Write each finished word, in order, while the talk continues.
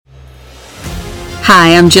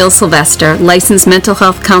Hi, I'm Jill Sylvester, licensed mental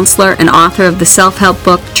health counselor and author of the self-help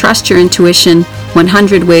book, Trust Your Intuition,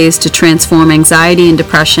 100 Ways to Transform Anxiety and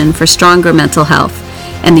Depression for Stronger Mental Health,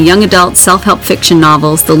 and the young adult self-help fiction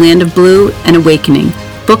novels, The Land of Blue and Awakening,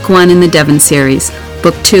 Book 1 in the Devon series,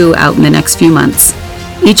 Book 2 out in the next few months.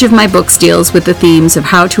 Each of my books deals with the themes of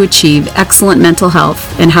how to achieve excellent mental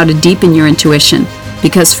health and how to deepen your intuition,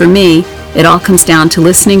 because for me, it all comes down to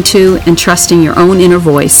listening to and trusting your own inner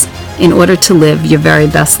voice in order to live your very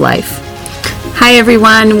best life. Hi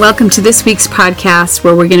everyone, welcome to this week's podcast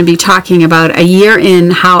where we're going to be talking about a year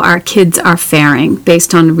in how our kids are faring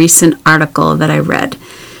based on a recent article that I read.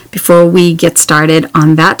 Before we get started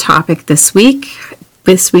on that topic this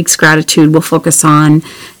week's gratitude will focus on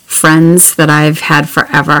friends that I've had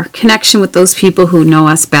forever. Connection with those people who know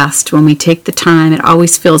us best. When we take the time, it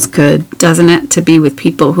always feels good, doesn't it, to be with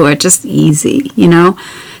people who are just easy,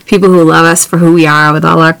 People who love us for who we are with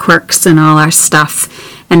all our quirks and all our stuff.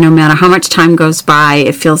 And no matter how much time goes by,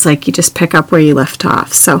 it feels like you just pick up where you left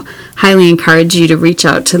off. So highly encourage you to reach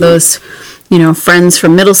out to those friends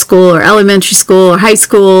from middle school or elementary school or high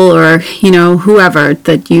school or, whoever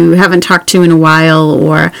that you haven't talked to in a while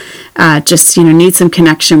or just, need some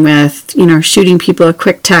connection with, shooting people a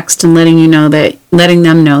quick text and letting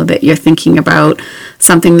them know that you're thinking about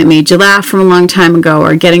something that made you laugh from a long time ago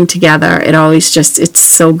or getting together. It's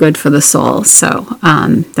so good for the soul. So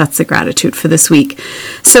that's the gratitude for this week.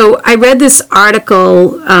 So I read this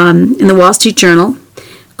article in the Wall Street Journal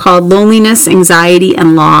called Loneliness, Anxiety,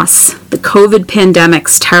 and Loss, the COVID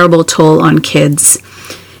Pandemic's Terrible Toll on Kids.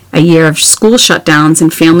 A year of school shutdowns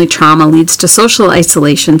and family trauma leads to social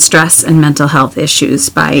isolation, stress, and mental health issues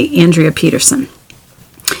by Andrea Peterson.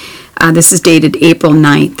 This is dated April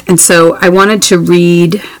 9th. And so I wanted to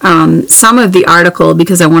read some of the article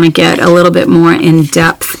because I want to get a little bit more in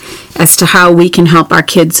depth as to how we can help our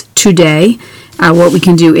kids today. What we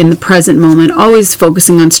can do in the present moment, always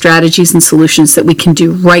focusing on strategies and solutions that we can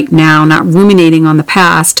do right now, not ruminating on the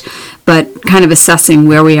past, but kind of assessing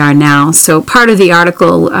where we are now. So part of the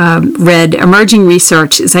article read, emerging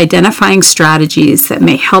research is identifying strategies that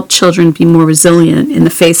may help children be more resilient in the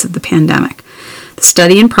face of the pandemic. The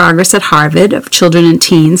study in progress at Harvard of children and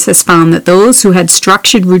teens has found that those who had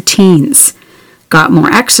structured routines got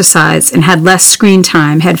more exercise, and had less screen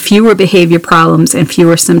time, had fewer behavior problems and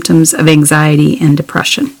fewer symptoms of anxiety and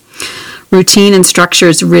depression. Routine and structure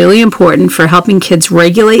is really important for helping kids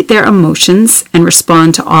regulate their emotions and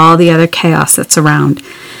respond to all the other chaos that's around,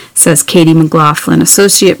 says Katie McLaughlin,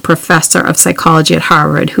 Associate Professor of Psychology at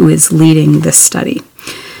Harvard, who is leading this study.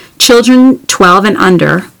 Children 12 and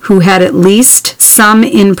under who had at least some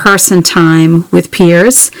in-person time with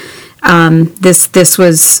peers, this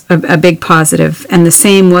was a big positive, and the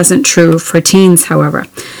same wasn't true for teens, however.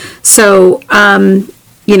 So,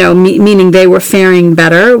 meaning they were faring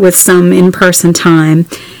better with some in-person time,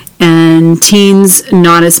 and teens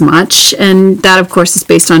not as much, and that, of course, is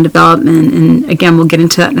based on development, and again, we'll get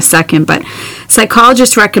into that in a second, but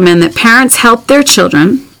psychologists recommend that parents help their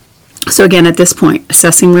children, so again, at this point,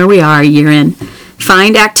 assessing where we are a year in,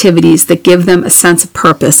 find activities that give them a sense of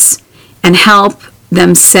purpose and help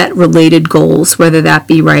them set related goals, whether that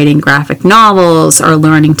be writing graphic novels or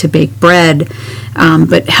learning to bake bread,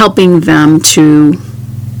 but helping them to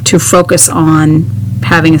focus on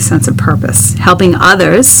having a sense of purpose. Helping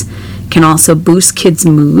others can also boost kids'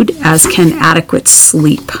 mood, as can adequate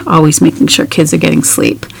sleep, always making sure kids are getting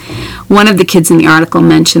sleep. One of the kids in the article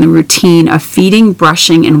mentioned the routine of feeding,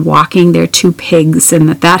 brushing, and walking their two pigs, and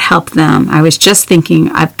that helped them. I was just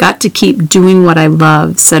thinking, I've got to keep doing what I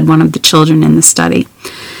love, said one of the children in the study.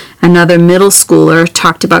 Another middle schooler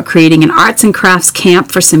talked about creating an arts and crafts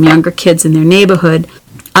camp for some younger kids in their neighborhood.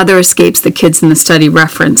 Other escapes the kids in the study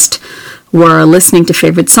referenced were listening to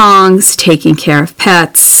favorite songs, taking care of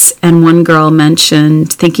pets, and one girl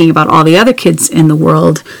mentioned thinking about all the other kids in the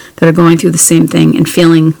world that are going through the same thing and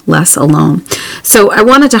feeling less alone. So I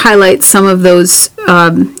wanted to highlight some of those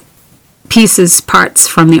parts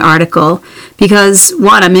from the article because,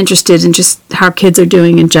 one, I'm interested in just how kids are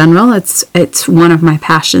doing in general. It's one of my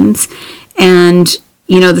passions. And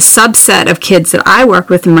the subset of kids that I work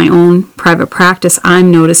with in my own private practice,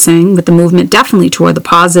 I'm noticing with the movement definitely toward the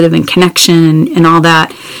positive and connection and all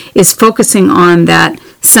that, is focusing on that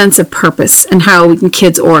sense of purpose and how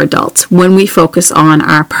kids or adults, when we focus on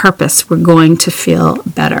our purpose, we're going to feel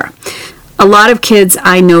better. A lot of kids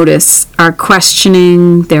I notice are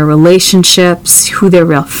questioning their relationships, who their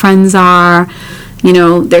real friends are,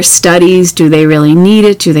 their studies, do they really need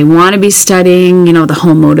it? Do they want to be studying? The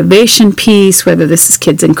whole motivation piece, whether this is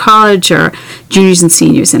kids in college or juniors and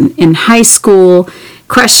seniors in high school,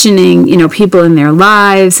 questioning, people in their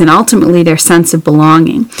lives and ultimately their sense of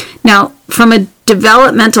belonging. Now, from a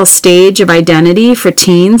developmental stage of identity for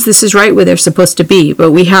teens, this is right where they're supposed to be,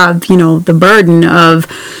 but we have, the burden of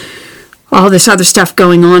all this other stuff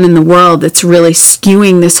going on in the world that's really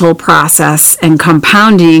skewing this whole process and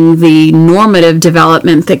compounding the normative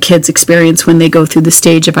development that kids experience when they go through the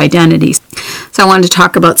stage of identities. So I wanted to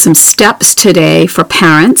talk about some steps today for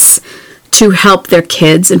parents to help their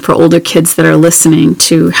kids, and for older kids that are listening,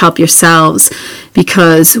 to help yourselves,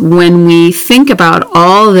 because when we think about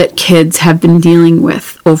all that kids have been dealing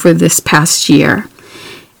with over this past year,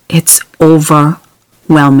 it's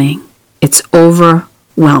overwhelming. It's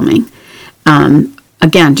overwhelming.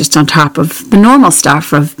 Again, just on top of the normal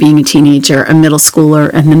stuff of being a teenager, a middle schooler,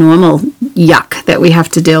 and the normal yuck that we have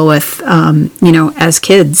to deal with, as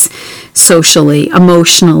kids, socially,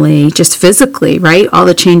 emotionally, just physically, right? All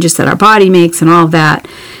the changes that our body makes and all of that,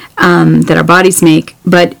 that our bodies make.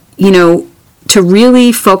 But, to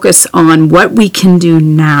really focus on what we can do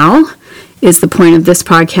now is the point of this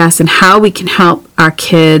podcast, and how we can help our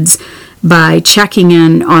kids by checking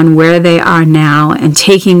in on where they are now and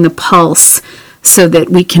taking the pulse so that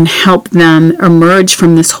we can help them emerge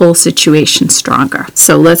from this whole situation stronger.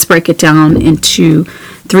 So let's break it down into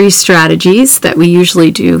 3 strategies that we usually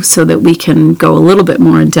do so that we can go a little bit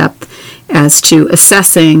more in depth as to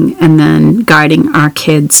assessing and then guiding our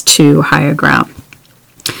kids to higher ground.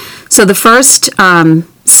 So the first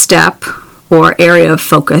step or area of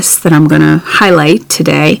focus that I'm going to highlight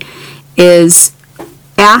today is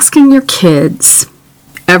asking your kids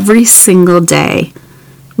every single day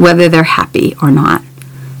whether they're happy or not.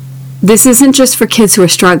 This isn't just for kids who are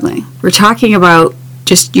struggling. We're talking about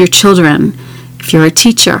just your children. If you're a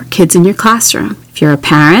teacher, kids in your classroom. If you're a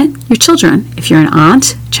parent, your children. If you're an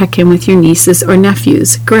aunt, check in with your nieces or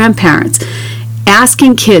nephews, grandparents.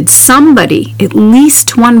 Asking kids, somebody, at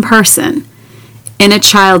least one person in a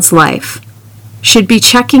child's life, should be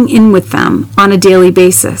checking in with them on a daily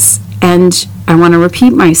basis. And I want to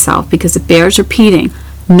repeat myself because it bears repeating,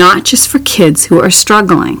 not just for kids who are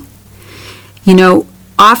struggling.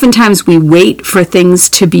 Oftentimes we wait for things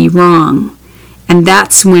to be wrong, and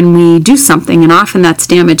that's when we do something, and often that's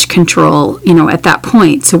damage control, at that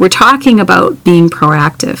point. So we're talking about being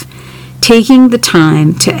proactive, taking the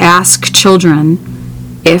time to ask children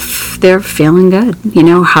if they're feeling good,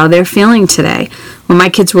 how they're feeling today. When my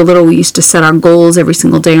kids were little, we used to set our goals every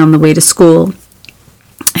single day on the way to school.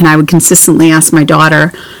 And I would consistently ask my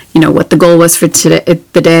daughter, what the goal was for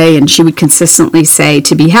the day, and she would consistently say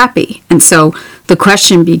to be happy. And so the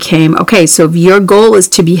question became, okay, so if your goal is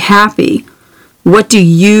to be happy, what do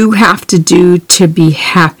you have to do to be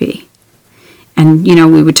happy? And,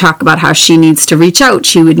 we would talk about how she needs to reach out.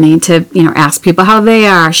 She would need to, ask people how they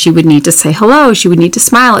are. She would need to say hello. She would need to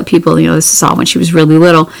smile at people. This is all when she was really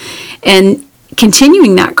little. And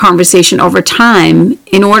continuing that conversation over time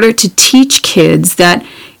in order to teach kids that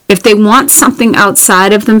if they want something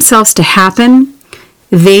outside of themselves to happen,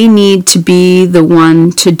 they need to be the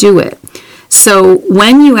one to do it. So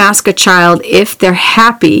when you ask a child if they're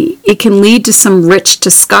happy, it can lead to some rich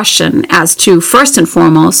discussion as to, first and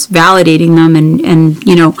foremost, validating them and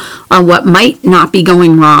on what might not be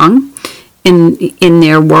going wrong in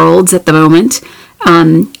their worlds at the moment,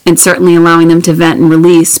 and certainly allowing them to vent and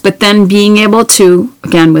release, but then being able to,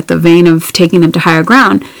 again, with the vein of taking them to higher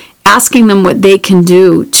ground, asking them what they can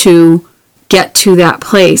do to get to that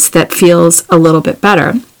place that feels a little bit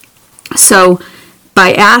better. So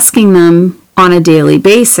by asking them on a daily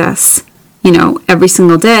basis, every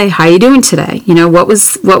single day, how are you doing today? What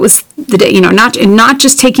was the day, not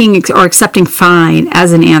just taking or accepting fine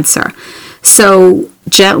as an answer. So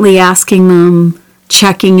gently asking them,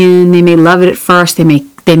 checking in. They may love it at first. They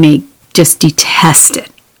may just detest it.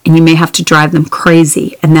 And you may have to drive them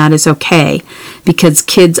crazy, and that is okay, because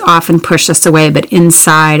kids often push us away, but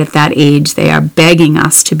inside at that age, they are begging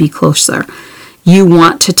us to be closer. You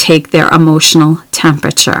want to take their emotional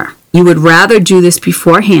temperature. You would rather do this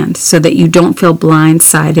beforehand so that you don't feel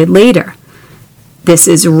blindsided later. This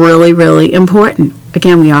is really, really important.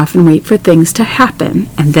 Again, we often wait for things to happen,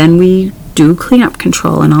 and then we do cleanup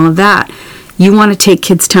control and all of that. You want to take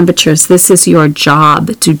kids' temperatures. This is your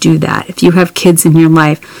job to do that. If you have kids in your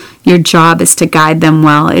life, your job is to guide them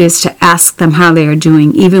well. It is to ask them how they are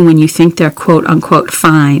doing, even when you think they're quote unquote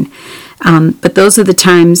fine. But those are the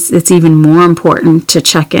times it's even more important to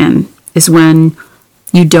check in, is when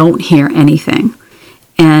you don't hear anything.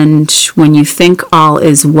 And when you think all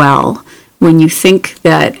is well, when you think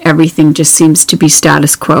that everything just seems to be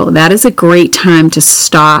status quo, that is a great time to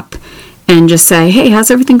stop and just say, hey, how's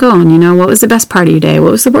everything going? What was the best part of your day?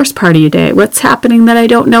 What was the worst part of your day? What's happening that I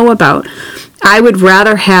don't know about? I would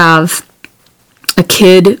rather have a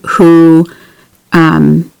kid who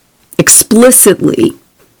explicitly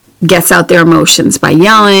gets out their emotions by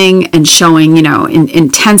yelling and showing,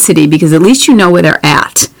 intensity, because at least you know where they're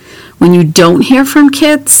at. When you don't hear from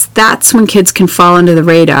kids, that's when kids can fall under the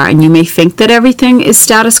radar, and you may think that everything is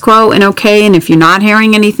status quo and okay, and if you're not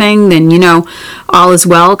hearing anything, then, all is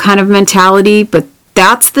well kind of mentality. But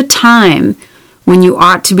that's the time when you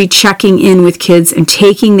ought to be checking in with kids and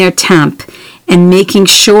taking their temp and making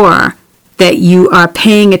sure that you are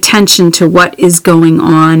paying attention to what is going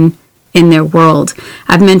on in their world.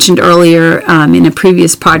 I've mentioned earlier in a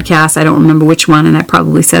previous podcast, I don't remember which one, and I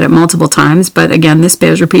probably said it multiple times, but again, this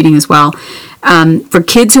bears repeating as well. For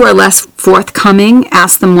kids who are less forthcoming,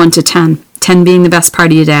 ask them 1 to 10, 10 being the best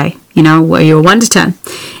part of your day. You're 1 to 10.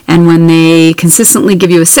 And when they consistently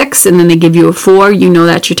give you a 6 and then they give you a 4,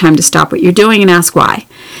 that's your time to stop what you're doing and ask why.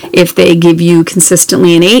 If they give you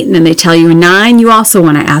consistently an 8 and then they tell you a 9, you also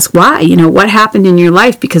want to ask why. What happened in your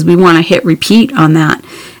life? Because we want to hit repeat on that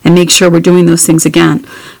and make sure we're doing those things again.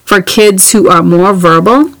 For kids who are more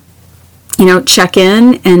verbal, check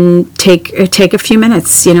in and take a few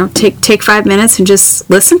minutes. Take 5 minutes and just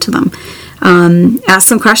listen to them. Ask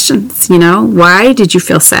them questions. Why did you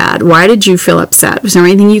feel sad? Why did you feel upset? Was there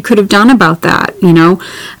anything you could have done about that?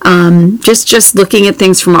 Just looking at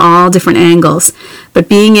things from all different angles. But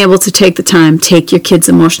being able to take the time, take your kid's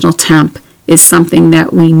emotional temp, is something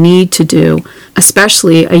that we need to do,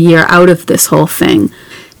 especially a year out of this whole thing.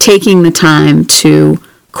 Taking the time to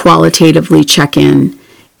qualitatively check in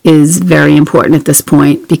is very important at this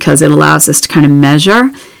point, because it allows us to kind of measure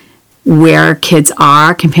where kids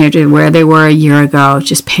are compared to where they were a year ago,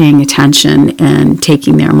 just paying attention and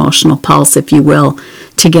taking their emotional pulse, if you will,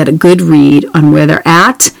 to get a good read on where they're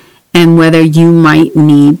at and whether you might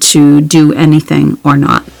need to do anything or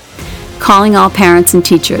not. Calling all parents and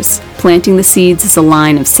teachers, Planting the Seeds is a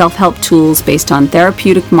line of self-help tools based on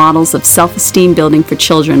therapeutic models of self-esteem building for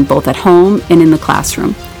children both at home and in the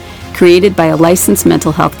classroom. Created by a licensed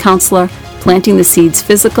mental health counselor, Planting the Seeds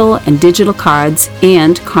physical and digital cards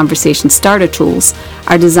and conversation starter tools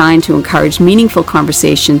are designed to encourage meaningful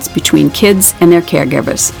conversations between kids and their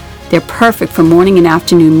caregivers. They're perfect for morning and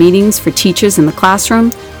afternoon meetings for teachers in the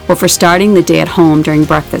classroom or for starting the day at home during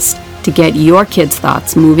breakfast to get your kids'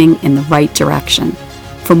 thoughts moving in the right direction.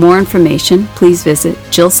 For more information, please visit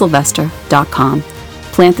JillSylvester.com.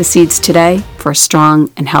 Plant the seeds today for a strong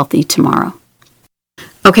and healthy tomorrow.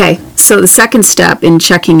 Okay, so the second step in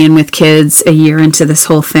checking in with kids a year into this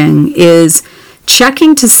whole thing is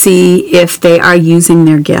checking to see if they are using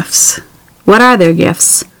their gifts. What are their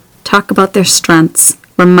gifts? Talk about their strengths.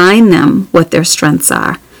 Remind them what their strengths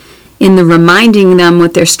are. In the reminding them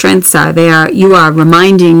what their strengths are, you are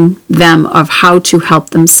reminding them of how to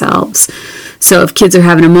help themselves. So if kids are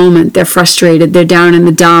having a moment, they're frustrated, they're down in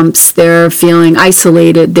the dumps, they're feeling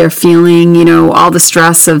isolated, they're feeling, all the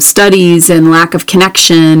stress of studies and lack of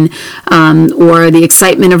connection, or the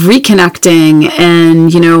excitement of reconnecting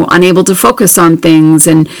and, unable to focus on things,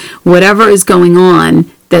 and whatever is going on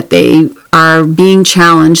that they are being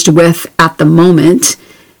challenged with at the moment,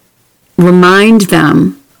 remind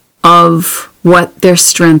them of what their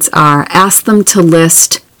strengths are. Ask them to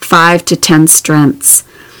list 5 to 10 strengths.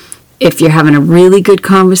 If you're having a really good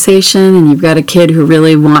conversation and you've got a kid who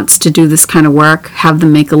really wants to do this kind of work, have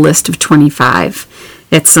them make a list of 25.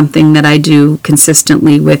 It's something that I do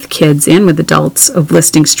consistently with kids and with adults, of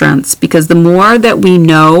listing strengths, because the more that we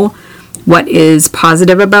know what is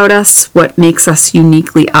positive about us, what makes us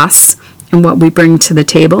uniquely us, and what we bring to the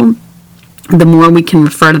table, the more we can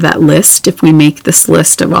refer to that list. If we make this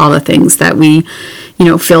list of all the things that we,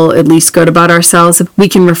 feel at least good about ourselves, we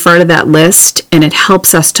can refer to that list, and it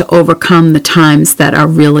helps us to overcome the times that are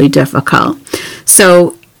really difficult.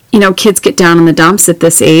 So, kids get down in the dumps at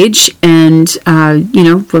this age, and,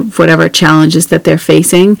 whatever challenges that they're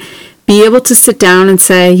facing, be able to sit down and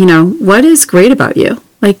say, what is great about you?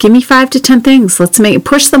 Like, give me 5 to 10 things. Let's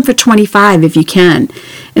push them for 25 if you can,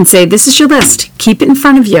 and say, this is your list. Keep it in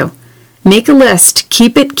front of you. Make a list.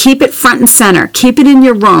 Keep it front and center. Keep it in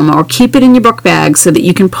your room or keep it in your book bag so that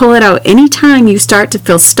you can pull it out anytime you start to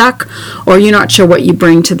feel stuck or you're not sure what you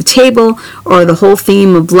bring to the table, or the whole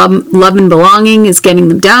theme of love and belonging is getting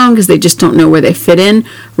them down because they just don't know where they fit in.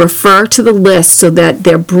 Refer to the list so that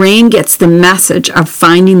their brain gets the message of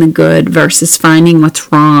finding the good versus finding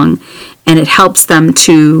what's wrong. And it helps them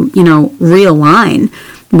to, realign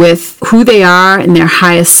with who they are and their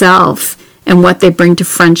highest self, and what they bring to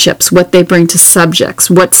friendships, what they bring to subjects,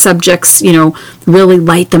 what subjects, really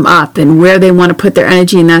light them up, and where they want to put their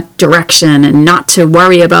energy in that direction, and not to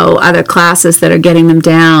worry about other classes that are getting them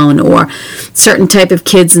down, or certain type of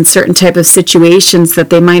kids in certain type of situations that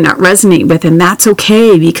they might not resonate with. And that's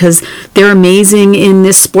okay, because they're amazing in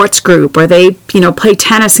this sports group, or they, play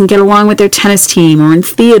tennis and get along with their tennis team, or in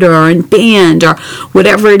theater, or in band, or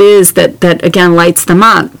whatever it is that again lights them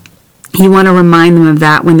up. You want to remind them of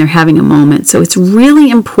that when they're having a moment. So it's really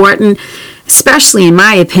important, especially in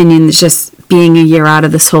my opinion, just being a year out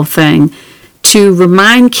of this whole thing, to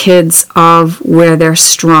remind kids of where they're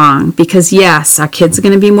strong. Because yes, our kids are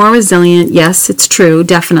going to be more resilient. Yes, it's true,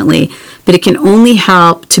 definitely. But it can only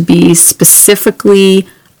help to be specifically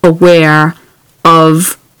aware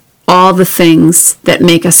of all the things that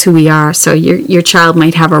make us who we are. So your child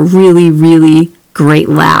might have a really, really great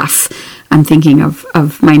laugh. I'm thinking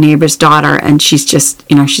of my neighbor's daughter, and she's just,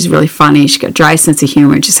 she's really funny. She's got a dry sense of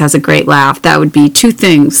humor, just has a great laugh. That would be two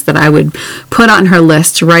things that I would put on her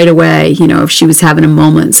list right away, if she was having a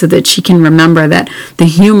moment, so that she can remember that the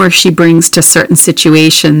humor she brings to certain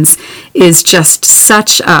situations is just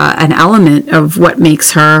such an element of what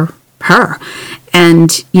makes her her. And,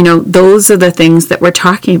 those are the things that we're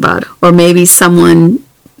talking about. Or maybe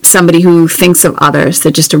somebody who thinks of others.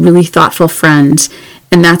 They're just a really thoughtful friend,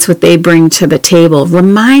 and that's what they bring to the table.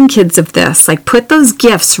 Remind kids of this. Put those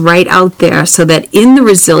gifts right out there, so that in the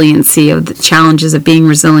resiliency of the challenges of being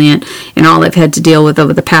resilient and all they've had to deal with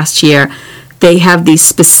over the past year, they have these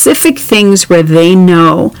specific things where they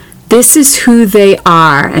know this is who they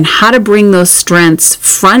are and how to bring those strengths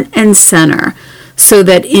front and center, so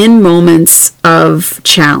that in moments of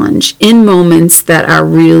challenge, in moments that are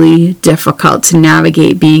really difficult to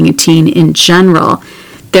navigate being a teen in general,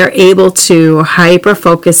 they're able to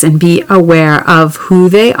hyper-focus and be aware of who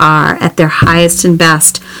they are at their highest and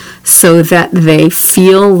best, so that they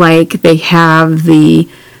feel like they have the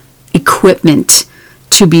equipment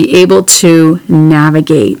to be able to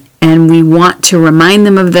navigate. And we want to remind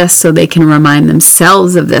them of this so they can remind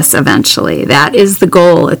themselves of this eventually. That is the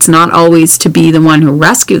goal. It's not always to be the one who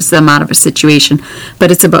rescues them out of a situation,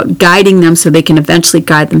 but it's about guiding them so they can eventually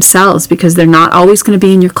guide themselves, because they're not always going to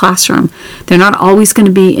be in your classroom. They're not always going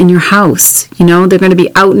to be in your house. They're going to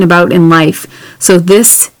be out and about in life. So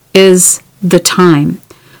this is the time,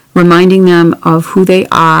 reminding them of who they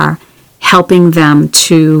are, helping them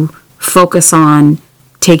to focus on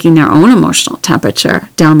taking their own emotional temperature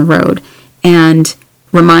down the road, and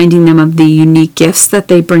reminding them of the unique gifts that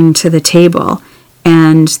they bring to the table,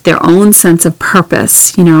 and their own sense of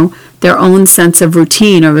purpose, their own sense of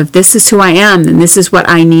routine, or if this is who I am, then this is what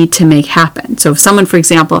I need to make happen. So if someone, for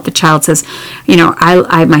example, if a child says,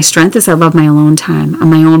 my strength is I love my alone time,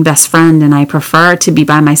 I'm my own best friend, and I prefer to be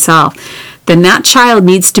by myself, then that child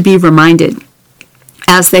needs to be reminded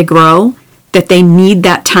as they grow that they need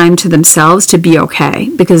that time to themselves to be okay.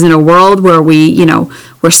 Because in a world where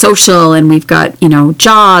we're social, and we've got,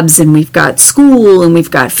 jobs, and we've got school, and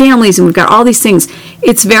we've got families, and we've got all these things,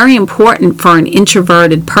 it's very important for an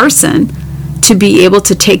introverted person to be able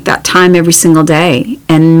to take that time every single day.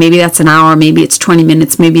 And maybe that's an hour, maybe it's 20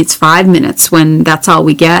 minutes, maybe it's 5 minutes, when that's all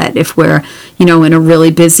we get. If we're, in a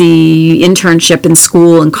really busy internship in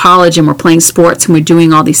school and college, and we're playing sports and we're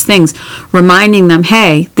doing all these things, reminding them,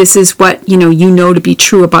 hey, this is what, you know to be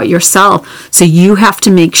true about yourself. So you have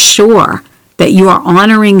to make sure that you are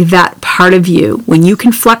honoring that part of you. When you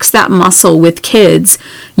can flex that muscle with kids,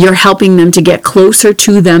 you're helping them to get closer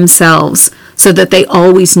to themselves, so that they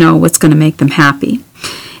always know what's going to make them happy.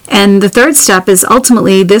 And the third step is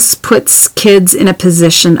ultimately this puts kids in a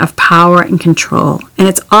position of power and control. And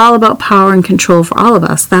it's all about power and control for all of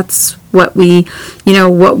us. That's what we're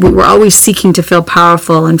always seeking, to feel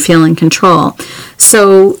powerful and feel in control.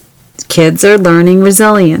 So kids are learning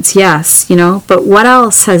resilience, yes, but what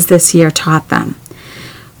else has this year taught them?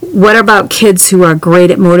 What about kids who are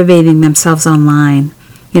great at motivating themselves online?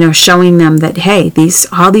 Showing them that, hey,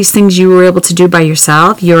 all these things you were able to do by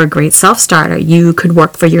yourself, you're a great self-starter. You could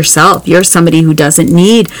work for yourself. You're somebody who doesn't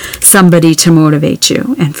need somebody to motivate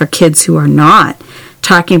you. And for kids who are not,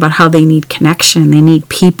 talking about how they need connection, they need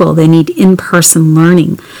people, they need in-person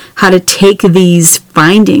learning, how to take these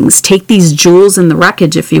findings, take these jewels in the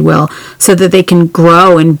wreckage, if you will, so that they can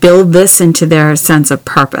grow and build this into their sense of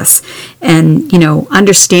purpose. And,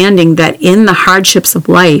 understanding that in the hardships of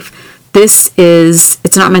life,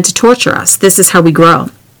 it's not meant to torture us. This is how we grow.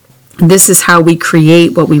 This is how we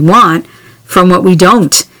create what we want from what we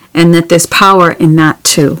don't, and that there's power in that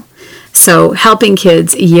too. So helping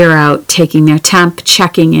kids a year out, taking their temp,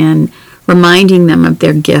 checking in, reminding them of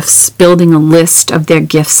their gifts, building a list of their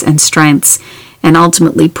gifts and strengths, and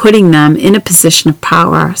ultimately putting them in a position of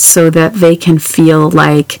power so that they can feel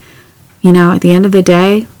like, at the end of the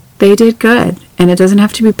day, they did good. And it doesn't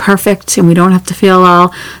have to be perfect, and we don't have to feel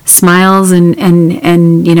all smiles and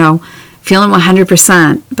feeling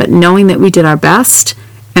 100%, but knowing that we did our best,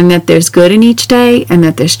 and that there's good in each day, and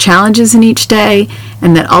that there's challenges in each day,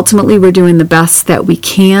 and that ultimately we're doing the best that we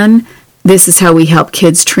can. This is how we help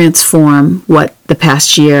kids transform what the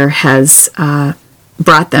past year has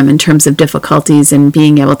brought them in terms of difficulties, and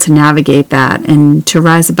being able to navigate that and to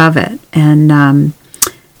rise above it, and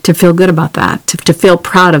to feel good about that, to feel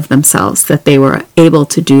proud of themselves that they were able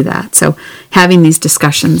to do that. So having these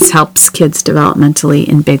discussions helps kids developmentally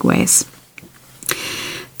in big ways.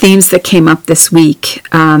 Themes that came up this week,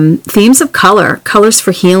 themes of colors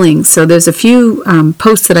for healing. So there's a few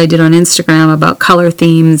posts that I did on Instagram about color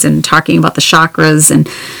themes and talking about the chakras. And,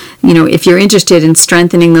 if you're interested in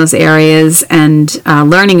strengthening those areas and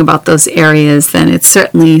learning about those areas, then it's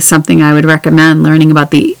certainly something I would recommend, learning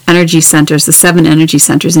about the energy centers, the 7 energy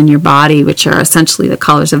centers in your body, which are essentially the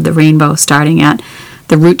colors of the rainbow, starting at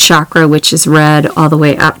the root chakra, which is red, all the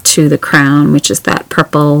way up to the crown, which is that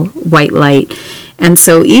purple white light. And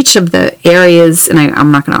so each of the areas, and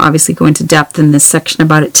I'm not going to obviously go into depth in this section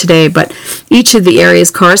about it today, but each of the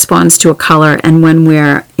areas corresponds to a color. And when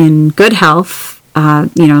we're in good health,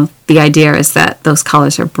 the idea is that those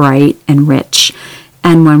colors are bright and rich.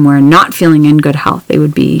 And when we're not feeling in good health, they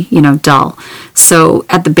would be, dull. So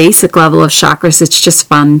at the basic level of chakras, it's just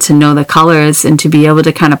fun to know the colors and to be able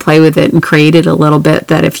to kind of play with it and create it a little bit,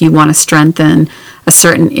 that if you want to strengthen a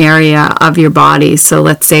certain area of your body. So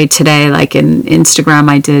let's say today, like in Instagram,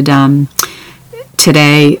 I did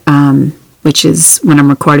today, which is when I'm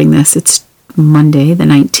recording this, it's Monday the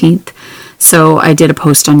 19th. So I did a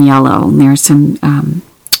post on yellow, and there's some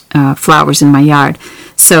flowers in my yard.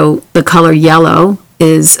 So the color yellow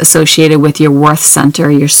is associated with your worth center,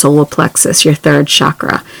 your solar plexus, your 3rd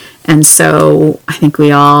chakra. And so I think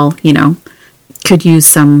we all, could use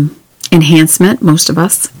some enhancement, most of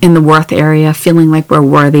us, in the worth area, feeling like we're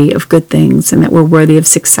worthy of good things, and that we're worthy of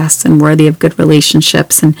success and worthy of good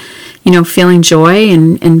relationships, and, feeling joy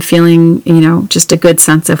and feeling, just a good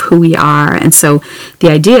sense of who we are. And so the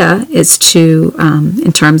idea is to,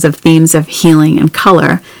 in terms of themes of healing and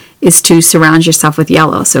color, is to surround yourself with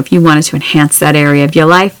yellow. So if you wanted to enhance that area of your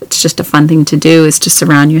life, it's just a fun thing to do, is to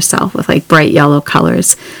surround yourself with like bright yellow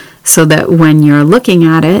colors, so that when you're looking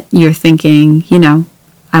at it, you're thinking,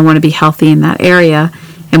 I want to be healthy in that area,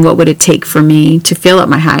 and what would it take for me to feel at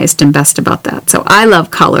my highest and best about that? So I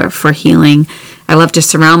love color for healing. I love to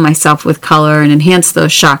surround myself with color and enhance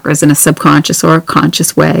those chakras in a subconscious or a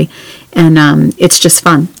conscious way. And it's just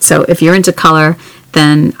fun. So if you're into color,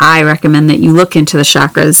 then I recommend that you look into the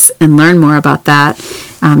chakras and learn more about that.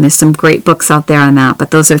 There's some great books out there on that,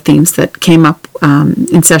 but those are themes that came up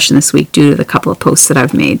in session this week due to the couple of posts that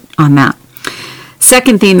I've made on that.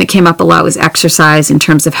 Second theme that came up a lot was exercise in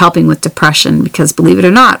terms of helping with depression, because believe it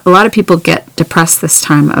or not, a lot of people get depressed this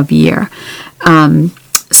time of year.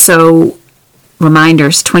 So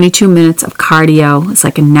reminders, 22 minutes of cardio is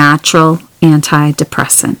like a natural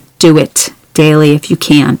antidepressant. Do it daily if you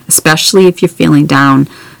can, especially if you're feeling down.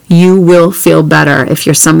 You will feel better if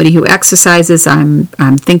you're somebody who exercises. I'm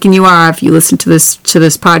thinking you are. If you listen to this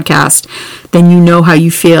podcast, then you know how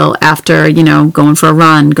you feel after, going for a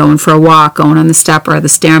run, going for a walk, going on the stepper or the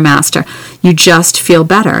Stairmaster. You just feel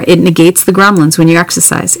better. It negates the gremlins when you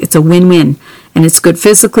exercise. It's a win-win, and it's good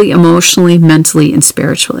physically, emotionally, mentally, and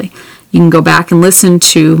spiritually. You can go back and listen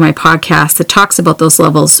to my podcast that talks about those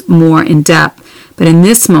levels more in depth. But in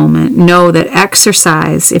this moment, know that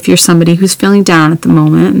exercise, if you're somebody who's feeling down at the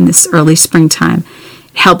moment in this early springtime,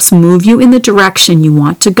 it helps move you in the direction you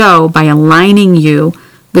want to go by aligning you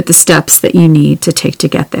with the steps that you need to take to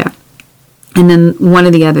get there. And then one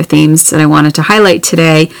of the other themes that I wanted to highlight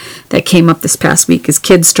today that came up this past week is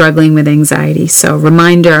kids struggling with anxiety. So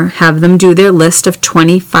reminder, have them do their list of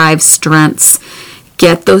 25 strengths.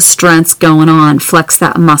 Get those strengths going on. Flex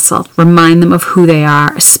that muscle. Remind them of who they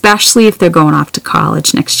are, especially if they're going off to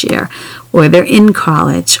college next year, or they're in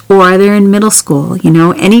college, or they're in middle school.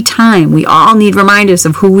 Anytime. We all need reminders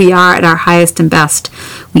of who we are at our highest and best.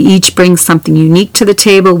 We each bring something unique to the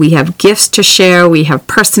table. We have gifts to share. We have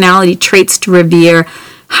personality traits to revere.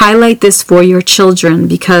 Highlight this for your children,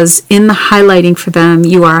 because in the highlighting for them,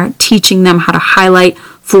 you are teaching them how to highlight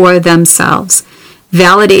for themselves.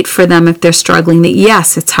 Validate for them if they're struggling that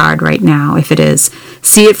yes, it's hard right now, if it is.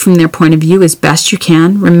 See it from their point of view as best you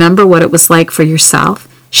can. Remember what it was like for yourself.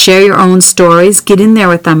 Share your own stories. Get in there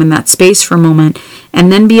with them in that space for a moment, and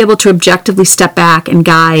then be able to objectively step back and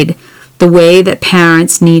guide the way that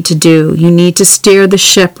parents need to do. You need to steer the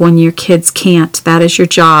ship when your kids can't. That is your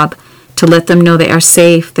job, to let them know they are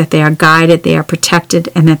safe, that they are guided, they are protected,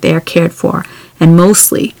 and that they are cared for. And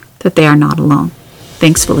mostly, that they are not alone.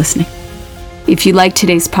 Thanks for listening. If you like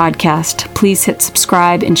today's podcast, please hit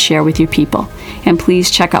subscribe and share with your people. And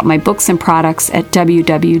please check out my books and products at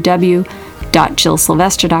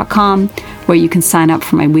www.jillsylvester.com, where you can sign up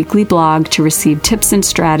for my weekly blog to receive tips and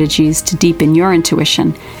strategies to deepen your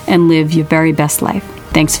intuition and live your very best life.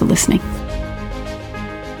 Thanks for listening.